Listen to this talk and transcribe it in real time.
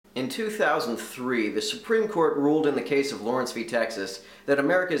In 2003, the Supreme Court ruled in the case of Lawrence v. Texas that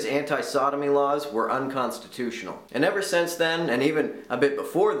America's anti-sodomy laws were unconstitutional. And ever since then, and even a bit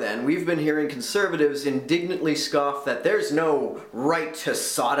before then, we've been hearing conservatives indignantly scoff that there's no right to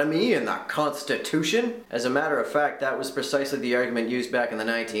sodomy in the Constitution. As a matter of fact, that was precisely the argument used back in the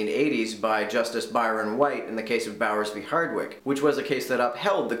 1980s by Justice Byron White in the case of Bowers v. Hardwick, which was a case that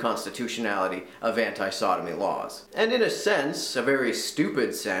upheld the constitutionality of anti-sodomy laws. And in a sense, a very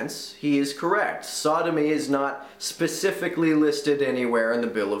stupid sense, he is correct. Sodomy is not specifically listed anywhere in the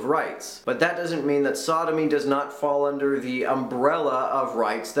Bill of Rights. But that doesn't mean that sodomy does not fall under the umbrella of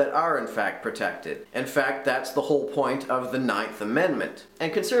rights that are in fact protected. In fact, that's the whole point of the Ninth Amendment.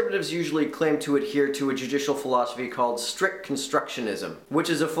 And conservatives usually claim to adhere to a judicial philosophy called strict constructionism, which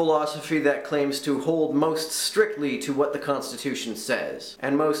is a philosophy that claims to hold most strictly to what the Constitution says.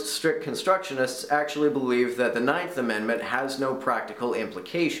 And most strict constructionists actually believe that the Ninth Amendment has no practical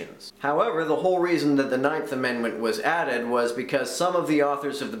implications. However, the whole reason that the Ninth Amendment was added was because some of the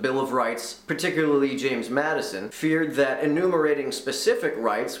authors of the Bill of Rights, particularly James Madison, feared that enumerating specific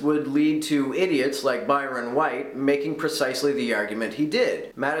rights would lead to idiots like Byron White making precisely the argument he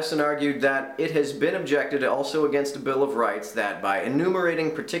did. Madison argued that it has been objected also against a Bill of Rights that by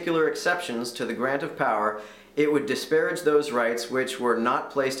enumerating particular exceptions to the grant of power, it would disparage those rights which were not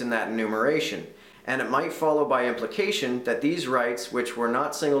placed in that enumeration, and it might follow by implication that these rights which were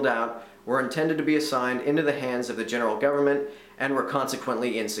not singled out were intended to be assigned into the hands of the general government and were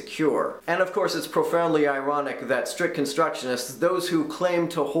consequently insecure. And of course, it's profoundly ironic that strict constructionists, those who claim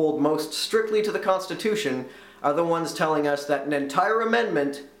to hold most strictly to the Constitution, are the ones telling us that an entire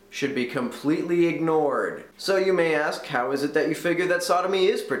amendment should be completely ignored. So you may ask, how is it that you figure that sodomy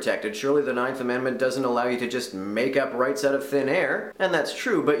is protected? Surely the Ninth Amendment doesn't allow you to just make up rights out of thin air. And that's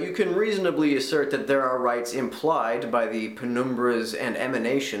true, but you can reasonably assert that there are rights implied by the penumbras and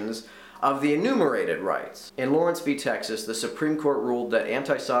emanations of the enumerated rights. In Lawrence v. Texas, the Supreme Court ruled that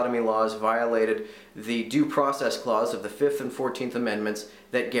anti-sodomy laws violated the Due Process Clause of the 5th and 14th Amendments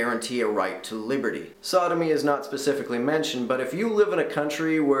that guarantee a right to liberty. Sodomy is not specifically mentioned, but if you live in a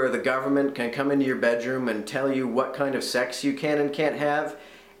country where the government can come into your bedroom and tell you what kind of sex you can and can't have,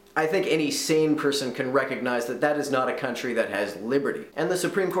 I think any sane person can recognize that that is not a country that has liberty. And the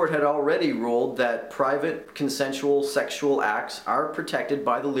Supreme Court had already ruled that private consensual sexual acts are protected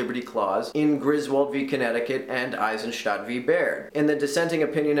by the Liberty Clause in Griswold v. Connecticut and Eisenstadt v. Baird. In the dissenting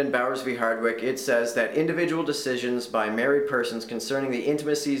opinion in Bowers v. Hardwick, it says that individual decisions by married persons concerning the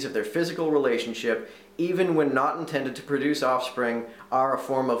intimacies of their physical relationship, even when not intended to produce offspring, are a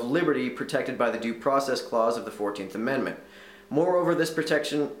form of liberty protected by the Due Process Clause of the 14th Amendment. Moreover, this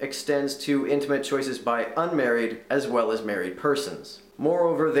protection extends to intimate choices by unmarried as well as married persons.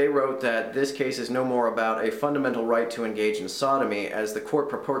 Moreover, they wrote that this case is no more about a fundamental right to engage in sodomy, as the court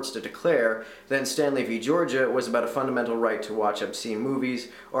purports to declare, than Stanley v. Georgia was about a fundamental right to watch obscene movies,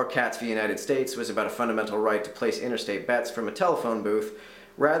 or Katz v. United States was about a fundamental right to place interstate bets from a telephone booth.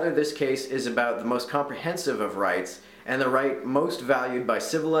 Rather, this case is about the most comprehensive of rights, and the right most valued by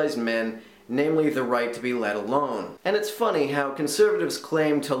civilized men, namely the right to be let alone. And it's funny how conservatives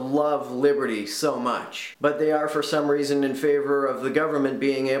claim to love liberty so much, but they are for some reason in favor of the government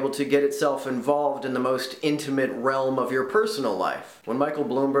being able to get itself involved in the most intimate realm of your personal life. When Michael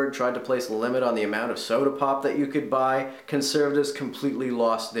Bloomberg tried to place a limit on the amount of soda pop that you could buy, conservatives completely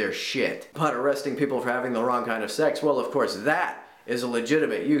lost their shit. But arresting people for having the wrong kind of sex, well, of course that is a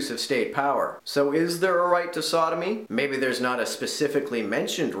legitimate use of state power. So is there a right to sodomy? Maybe there's not a specifically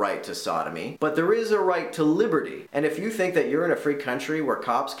mentioned right to sodomy, but there is a right to liberty. And if you think that you're in a free country where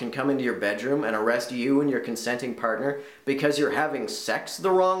cops can come into your bedroom and arrest you and your consenting partner because you're having sex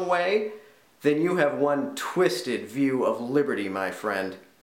the wrong way, then you have one twisted view of liberty, my friend.